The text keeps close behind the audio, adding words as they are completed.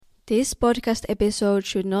This podcast episode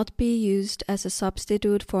should not be used as a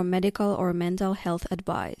substitute for medical or mental health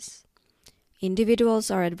advice. Individuals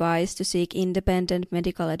are advised to seek independent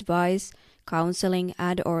medical advice, counseling,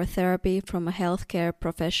 and/or therapy from a healthcare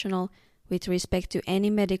professional with respect to any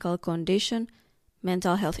medical condition,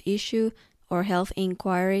 mental health issue, or health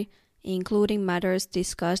inquiry, including matters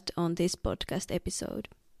discussed on this podcast episode.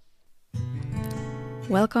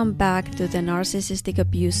 Welcome back to the Narcissistic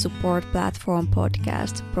Abuse Support Platform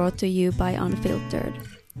podcast, brought to you by Unfiltered.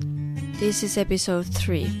 This is episode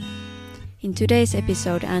 3. In today's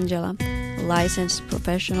episode, Angela, a licensed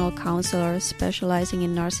professional counselor specializing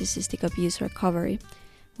in narcissistic abuse recovery,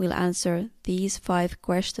 will answer these 5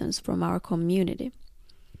 questions from our community.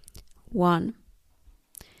 1.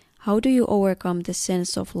 How do you overcome the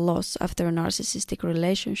sense of loss after a narcissistic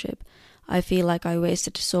relationship? I feel like I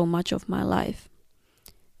wasted so much of my life.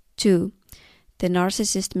 2. The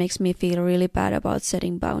narcissist makes me feel really bad about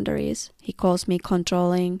setting boundaries. He calls me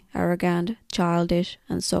controlling, arrogant, childish,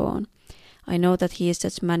 and so on. I know that he is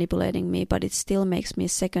just manipulating me, but it still makes me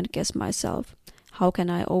second guess myself. How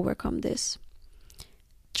can I overcome this?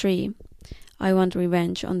 3. I want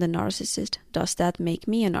revenge on the narcissist. Does that make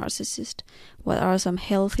me a narcissist? What are some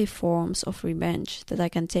healthy forms of revenge that I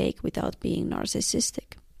can take without being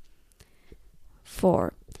narcissistic?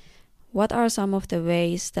 4. What are some of the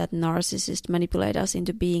ways that narcissists manipulate us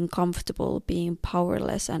into being comfortable, being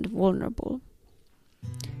powerless, and vulnerable?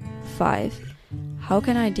 5. How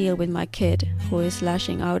can I deal with my kid who is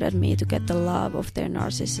lashing out at me to get the love of their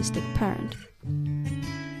narcissistic parent?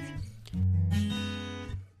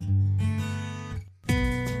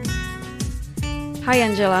 Hi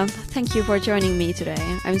Angela, thank you for joining me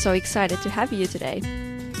today. I'm so excited to have you today.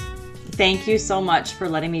 Thank you so much for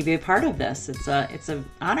letting me be a part of this. It's an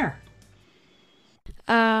honor.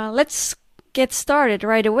 Let's get started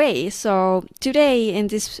right away. So today in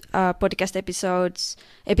this podcast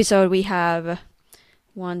episode we have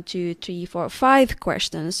 1, 2, 3, 4, 5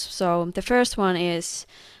 questions. So the first one is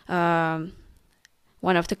one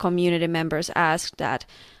of the community members asked that,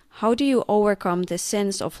 how do you overcome the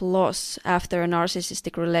sense of loss after a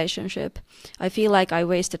narcissistic relationship? I feel like I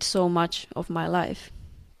wasted so much of my life.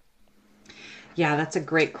 Yeah, that's a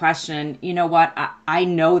great question. You know what? I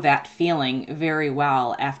know that feeling very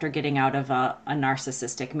well after getting out of a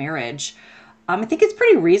narcissistic marriage. I think it's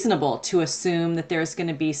pretty reasonable to assume that there's going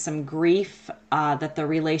to be some grief, that the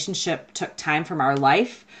relationship took time from our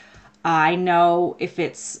life. I know if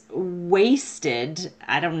it's wasted,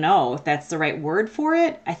 I don't know if that's the right word for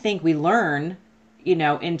it. I think we learn,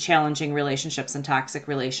 in challenging relationships and toxic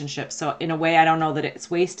relationships. So in a way, I don't know that it's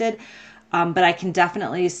wasted. But I can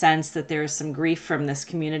definitely sense that there's some grief from this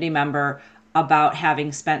community member about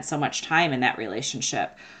having spent so much time in that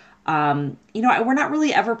relationship. We're not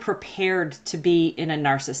really ever prepared to be in a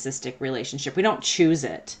narcissistic relationship. We don't choose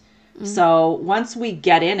it. Mm-hmm. So once we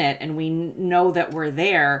get in it and we know that we're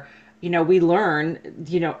there, we learn,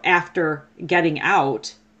 after getting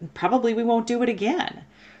out, probably we won't do it again.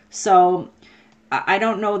 So I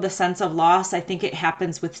don't know the sense of loss. I think it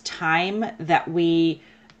happens with time that we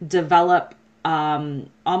develop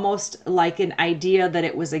almost like an idea that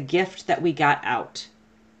it was a gift that we got out,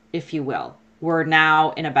 if you will. We're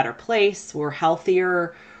now in a better place. We're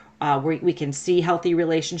healthier. We can see healthy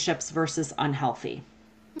relationships versus unhealthy.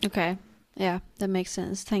 Okay. Yeah, that makes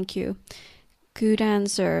sense. Thank you. Good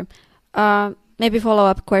answer. Maybe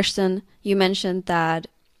follow-up question. You mentioned that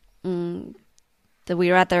we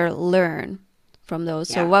rather learn from those.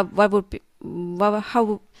 Yeah. So what would be,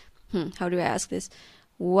 how do I ask this?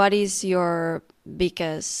 What is your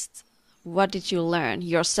biggest, what did you learn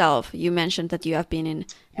yourself? You mentioned that you have been in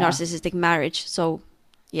narcissistic marriage. So,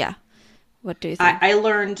 what do you think?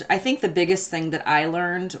 I think the biggest thing that I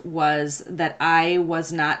learned was that I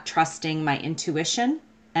was not trusting my intuition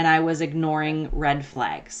and I was ignoring red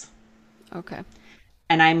flags. Okay.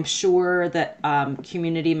 And I'm sure that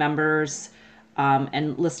community members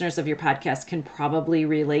and listeners of your podcast can probably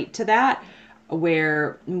relate to that,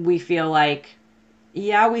 where we feel like,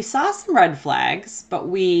 yeah, we saw some red flags, but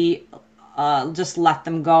we just let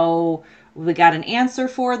them go. We got an answer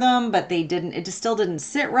for them, but it just still didn't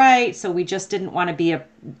sit right. So we just didn't want to be a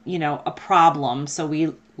problem. So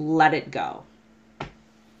we let it go.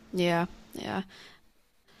 Yeah.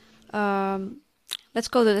 Let's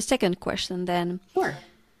go to the second question then. Sure.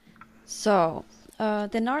 So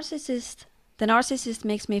the narcissist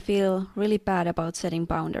makes me feel really bad about setting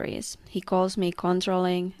boundaries. He calls me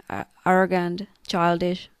controlling, arrogant,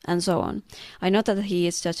 childish, and so on. I know that he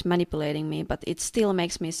is just manipulating me, but it still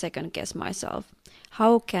makes me second guess myself.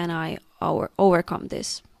 How can I overcome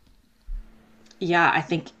this? Yeah, I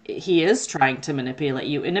think he is trying to manipulate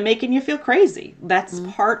you into making you feel crazy. That's Mm.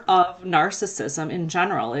 part of narcissism in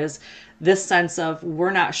general, is this sense of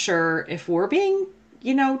we're not sure if we're being,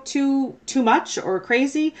 too much or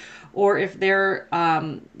crazy, or if they're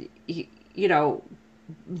you know,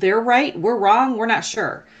 they're right, we're wrong, we're not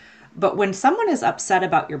sure. But when someone is upset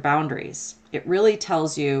about your boundaries, it really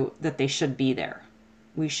tells you that they should be there.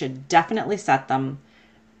 We should definitely set them.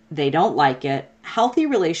 They don't like it. Healthy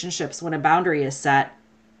relationships, when a boundary is set,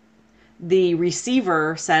 the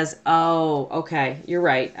receiver says, "Oh, okay, you're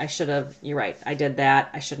right. You're right. I did that.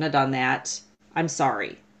 I shouldn't have done that. I'm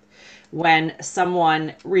sorry." When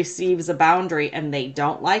someone receives a boundary and they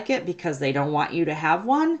don't like it because they don't want you to have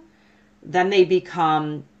one, then they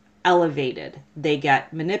become elevated. They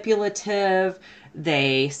get manipulative.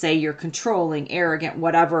 They say you're controlling, arrogant,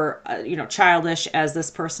 whatever, childish as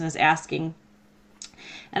this person is asking.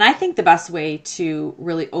 And I think the best way to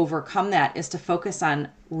really overcome that is to focus on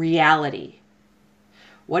reality.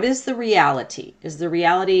 What is the reality? Is the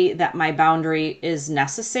reality that my boundary is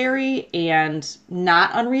necessary and not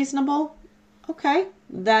unreasonable? Okay,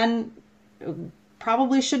 then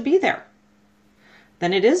probably should be there.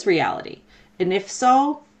 Then it is reality. And if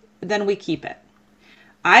so, then we keep it.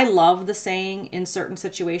 I love the saying in certain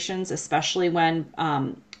situations, especially when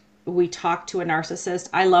we talk to a narcissist.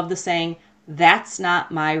 I love the saying, "That's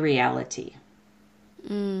not my reality."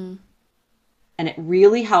 Mm. And it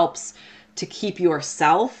really helps to keep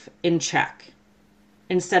yourself in check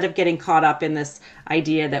instead of getting caught up in this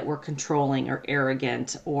idea that we're controlling or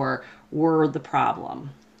arrogant or we're the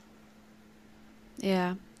problem.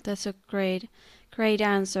 Yeah, that's a great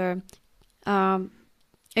answer. Um,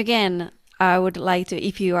 Again, I would like to,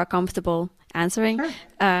 if you are comfortable answering, Sure.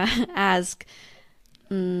 ask,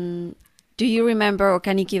 mm, do you remember or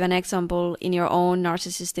can you give an example in your own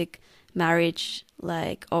narcissistic marriage,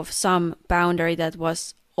 like of some boundary that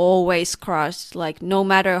was always crossed, like no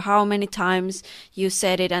matter how many times you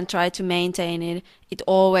said it and tried to maintain it, it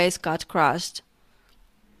always got crossed?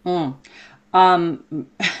 Mm. Um,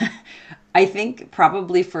 I think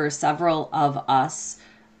probably for several of us,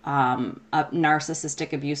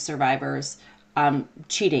 narcissistic abuse survivors,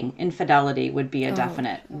 cheating, infidelity would be a Oh,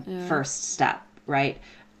 definite yeah. first step, right?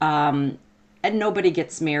 And nobody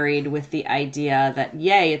gets married with the idea that,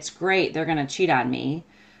 yay, it's great, they're going to cheat on me.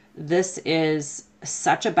 This is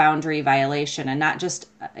such a boundary violation, and not just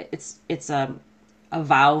it's a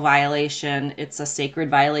vow violation, it's a sacred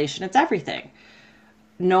violation, it's everything.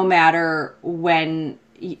 No matter when,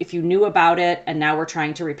 if you knew about it and now we're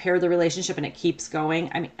trying to repair the relationship and it keeps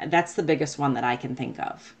going, I mean, that's the biggest one that I can think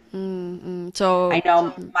of. So, I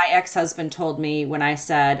know my ex-husband told me when I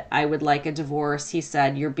said I would like a divorce, he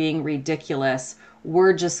said, "You're being ridiculous.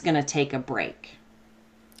 We're just going to take a break."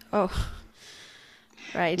 oh,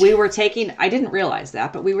 right. We were taking, I didn't realize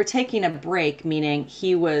that, but we were taking a break, meaning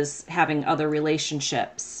he was having other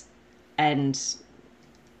relationships and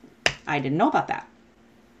I didn't know about that.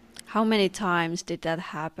 How many times did that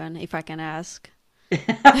happen, if I can ask?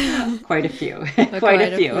 Quite a few. Quite Quite a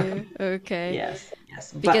a few. few. Okay. Yes,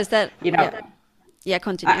 yes. Because But, that, you know, yeah, yeah,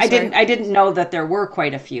 continue. I Sorry. didn't know that there were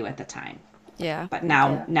quite a few at the time, Yeah, but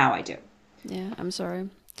now I do. yeah, I'm sorry.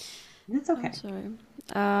 It's I'm okay. sorry.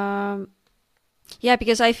 Yeah,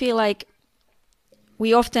 because I feel like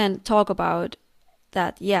we often talk about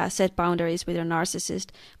that, yeah, set boundaries with a narcissist,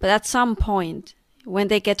 but at some point, when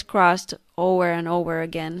they get crossed over and over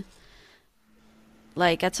again,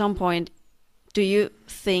 like at some point, do you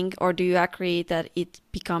think or do you agree that it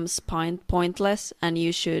becomes pointless and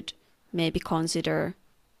you should maybe consider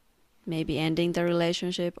maybe ending the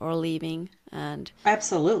relationship or leaving? And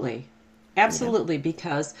Absolutely. yeah. Absolutely,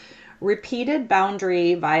 because repeated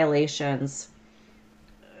boundary violations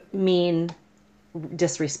mean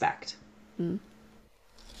disrespect. Mm.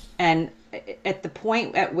 And at the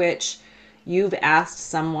point at which you've asked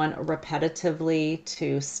someone repetitively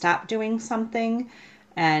to stop doing something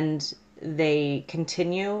and they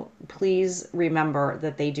continue, please remember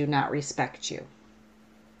that they do not respect you.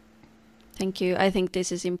 Thank you. I think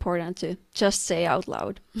this is important to just say out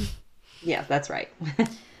loud. Yeah, that's right.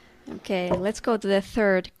 Okay, let's go to the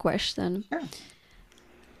third question. Sure.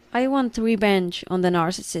 I want revenge on the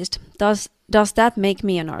narcissist. Does that make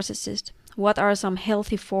me a narcissist? What are some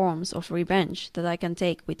healthy forms of revenge that I can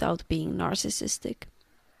take without being narcissistic?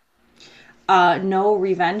 No,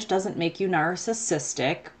 revenge doesn't make you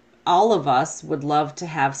narcissistic. All of us would love to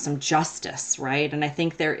have some justice, right? And I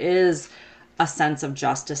think there is a sense of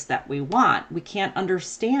justice that we want. We can't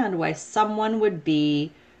understand why someone would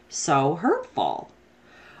be so hurtful.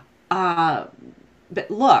 But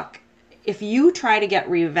look, if you try to get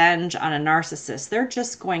revenge on a narcissist, they're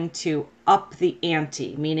just going to up the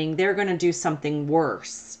ante, meaning they're going to do something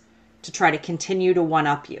worse to try to continue to one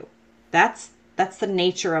up you. That's the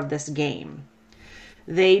nature of this game.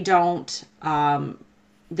 They don't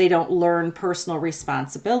learn personal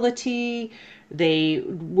responsibility. They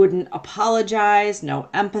wouldn't apologize, no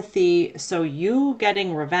empathy. So you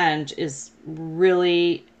getting revenge is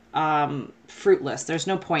really fruitless. There's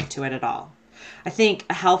no point to it at all. I think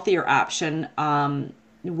a healthier option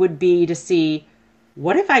would be to see,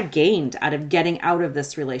 what have I gained out of getting out of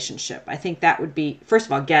this relationship? I think that would be, first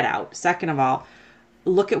of all, get out. Second of all,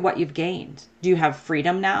 look at what you've gained. Do you have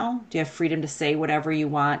freedom now? Do you have freedom to say whatever you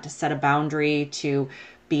want, to set a boundary, to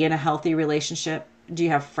be in a healthy relationship? Do you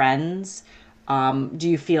have friends? Do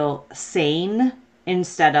you feel sane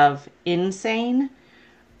instead of insane?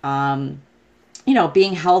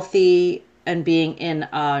 Being healthy and being in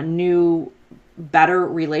a new, better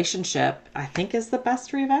relationship, I think, is the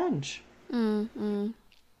best revenge.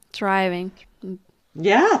 Thriving.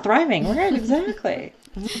 Yeah, thriving. Right, exactly.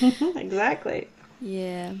 Exactly.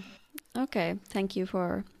 Yeah. Okay. Thank you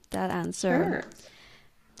for that answer. Sure.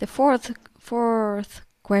 The fourth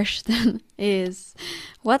question is,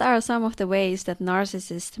 what are some of the ways that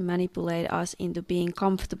narcissists manipulate us into being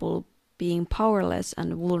comfortable, being powerless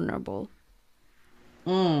and vulnerable?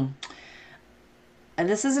 And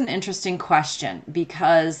this is an interesting question,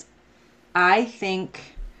 because I think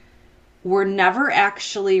we're never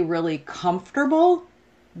actually really comfortable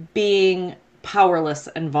being powerless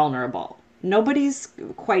and vulnerable. Nobody's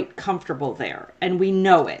quite comfortable there, and we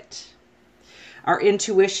know it. Our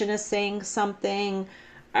intuition is saying something.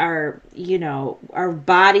 Our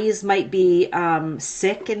bodies might be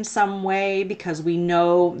sick in some way because we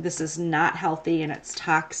know this is not healthy and it's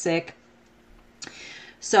toxic.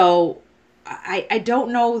 So I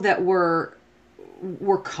don't know that we're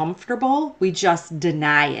comfortable. We just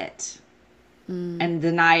deny it. And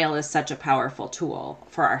denial is such a powerful tool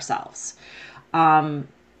for ourselves.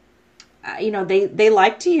 They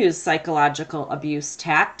like to use psychological abuse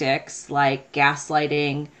tactics like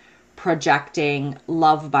gaslighting, projecting,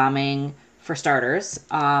 love bombing, for starters.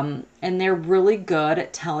 And they're really good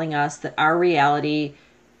at telling us that our reality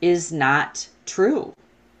is not true.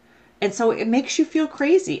 And so it makes you feel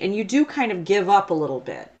crazy, and you do kind of give up a little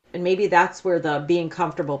bit. And maybe that's where the being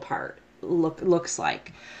comfortable part looks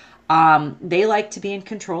like. They like to be in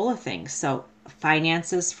control of things. So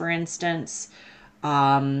finances, for instance,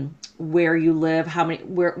 where you live,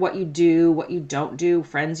 what you do, what you don't do,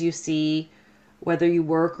 friends you see, whether you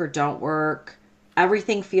work or don't work.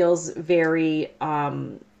 Everything feels very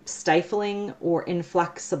stifling or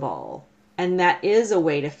inflexible. And that is a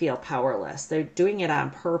way to feel powerless. They're doing it on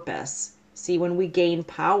purpose. See, when we gain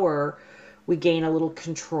power, we gain a little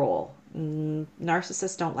control.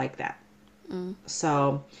 Narcissists don't like that.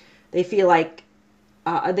 So they feel like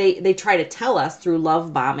they try to tell us through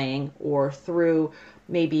love bombing or through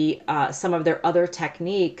maybe some of their other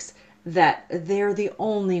techniques that they're the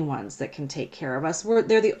only ones that can take care of us.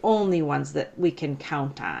 They're the only ones that we can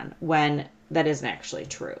count on, when that isn't actually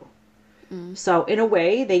true. So in a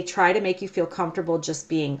way, they try to make you feel comfortable just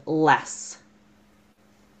being less.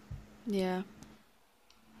 Yeah.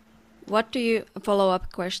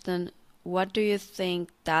 Follow-up question, what do you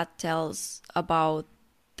think that tells about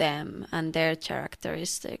them and their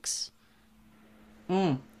characteristics?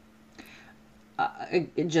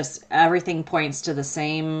 Just everything points to the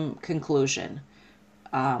same conclusion.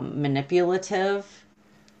 Manipulative,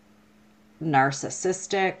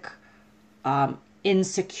 narcissistic,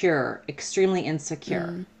 insecure, extremely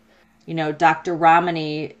insecure. Dr.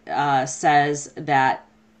 Ramani says that,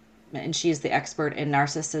 and she's the expert in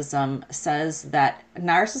narcissism, says that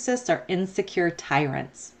narcissists are insecure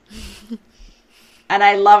tyrants. And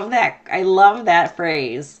I love that. I love that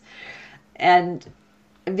phrase. And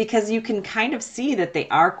because you can kind of see that they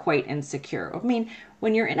are quite insecure. I mean,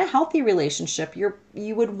 when you're in a healthy relationship,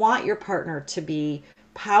 you would want your partner to be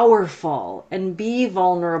powerful and be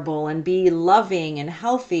vulnerable and be loving and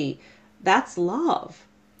healthy. That's love.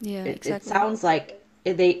 Yeah, exactly. It sounds like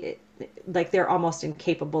they're almost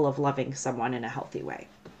incapable of loving someone in a healthy way.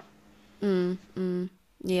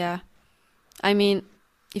 Yeah. I mean,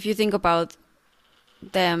 if you think about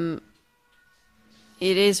them,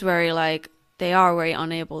 it is very they are very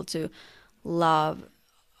unable to love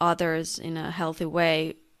others in a healthy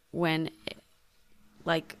way when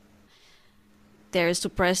their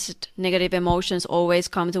suppressed negative emotions always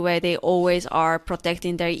come to way. They always are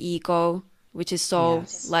protecting their ego, which is so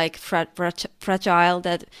fragile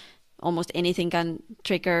that almost anything can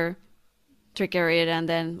trigger it, and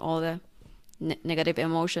then all the negative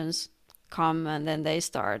emotions come, and then they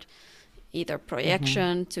start either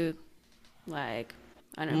projection to like,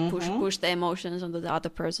 I don't know, push the emotions onto the other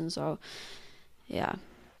person. So yeah.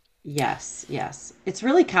 Yes, yes. It's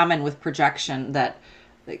really common with projection that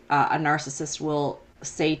a narcissist will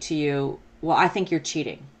say to you, well, I think you're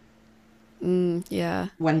cheating Yeah.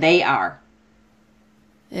 when they are.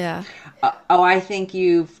 Yeah. Oh, I think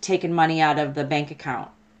you've taken money out of the bank account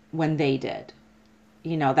when they did.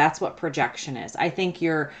 You know, that's what projection is. I think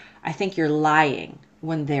you're lying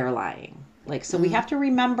when they're lying. Like, so we have to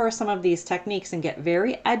remember some of these techniques and get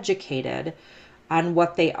very educated on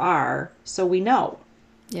what they are so we know.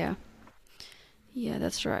 Yeah. Yeah,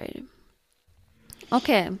 that's right.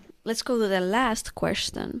 Okay, let's go to the last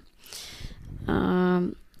question.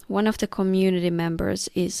 One of the community members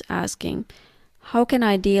is asking, how can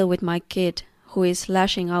I deal with my kid who is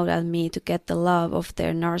lashing out at me to get the love of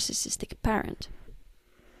their narcissistic parent?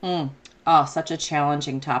 Oh, such a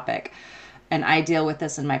challenging topic. And I deal with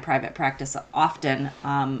this in my private practice often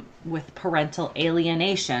with parental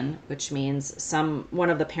alienation, which means one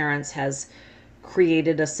of the parents has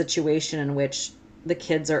created a situation in which the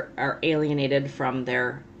kids are alienated from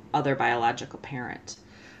their other biological parent.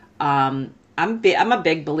 I'm a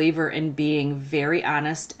big believer in being very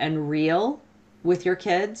honest and real with your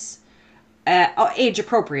kids, age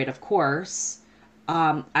appropriate, of course.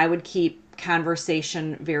 I would keep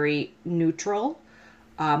conversation very neutral,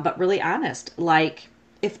 but really honest. Like,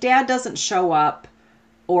 if dad doesn't show up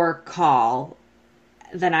or call,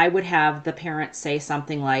 then I would have the parent say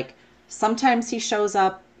something like, sometimes he shows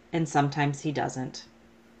up and sometimes he doesn't.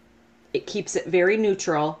 It keeps it very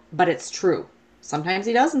neutral, but it's true. Sometimes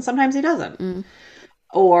he does and sometimes he doesn't.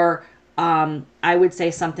 Or I would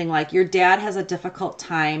say something like, your dad has a difficult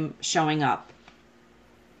time showing up.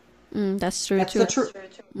 That's true That's too. the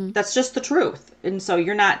truth. That's just the truth. And so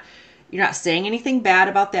you're not saying anything bad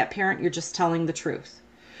about that parent. You're just telling the truth.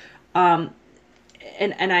 And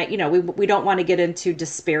I, we don't want to get into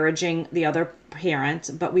disparaging the other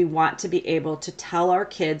parent, but we want to be able to tell our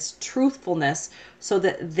kids truthfulness so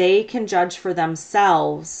that they can judge for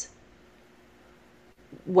themselves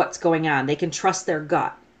what's going on. They can trust their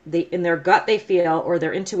gut. In their gut they feel, or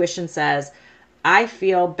their intuition says, I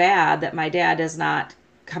feel bad that my dad is not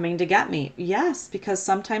coming to get me. Yes, because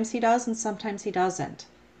sometimes he does and sometimes he doesn't.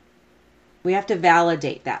 We have to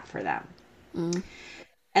validate that for them.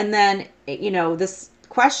 And then, this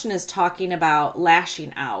question is talking about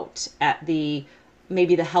lashing out at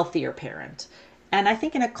maybe the healthier parent. And I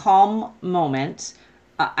think in a calm moment,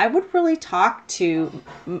 I would really talk to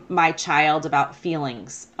my child about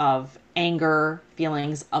feelings of anger,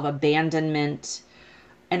 feelings of abandonment,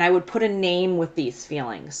 and I would put a name with these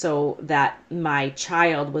feelings so that my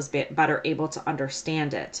child was better able to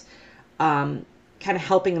understand it, kind of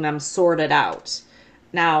helping them sort it out.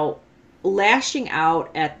 Now, lashing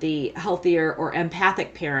out at the healthier or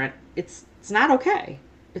empathic parent, it's not okay.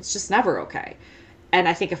 It's just never okay. And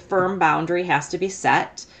I think a firm boundary has to be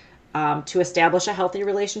set to establish a healthy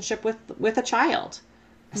relationship with a child,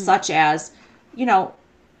 such as,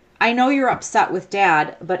 I know you're upset with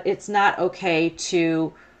dad, but it's not okay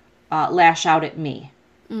to lash out at me.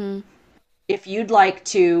 If you'd like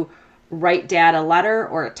to write dad a letter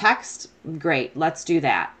or a text, great, let's do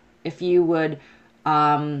that. If you would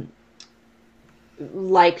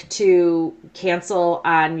like to cancel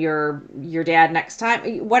on your dad next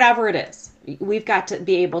time, whatever it is, we've got to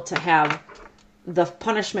be able to have the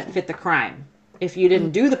punishment fit the crime. If you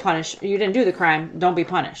didn't do the crime, don't be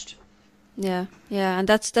punished. Yeah, and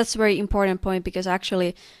that's a very important point, because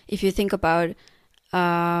actually, if you think about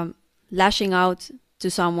lashing out to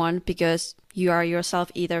someone because you are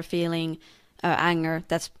yourself either feeling anger,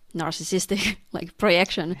 that's narcissistic, like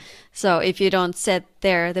projection. So if you don't set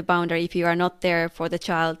the boundary, if you are not there for the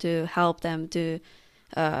child to help them to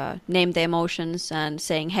name the emotions and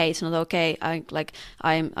saying, hey, it's not okay,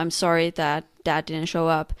 I'm sorry that dad didn't show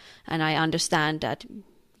up, and I understand that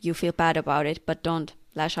you feel bad about it, but don't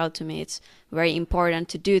lash out to me. It's very important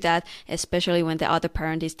to do that, especially when the other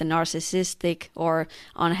parent is the narcissistic or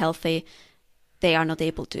unhealthy. They are not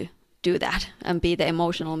able to do that and be the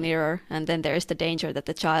emotional mirror, and then there is the danger that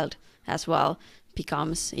the child as well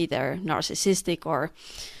becomes either narcissistic or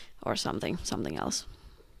something else.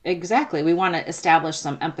 Exactly. We want to establish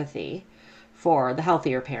some empathy for the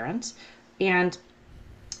healthier parent, and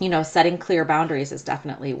setting clear boundaries is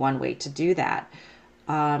definitely one way to do that.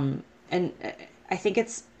 And I think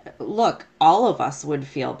all of us would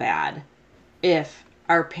feel bad if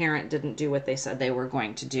our parent didn't do what they said they were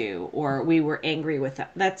going to do, or we were angry with them.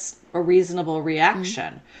 That's a reasonable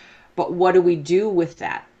reaction. But what do we do with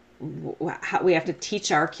that? We have to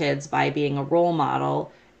teach our kids by being a role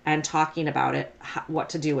model and talking about it, what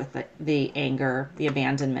to do with the anger, the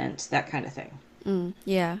abandonment, that kind of thing.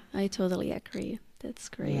 Yeah, I totally agree. That's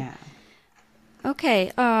great. Yeah.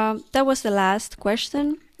 Okay, that was the last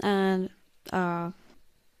question, and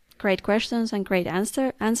great questions and great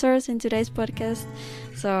answers in today's podcast.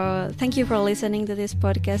 So thank you for listening to this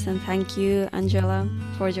podcast, and thank you, Angela,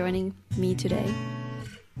 for joining me today.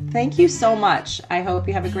 Thank you so much. I hope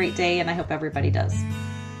you have a great day, and I hope everybody does.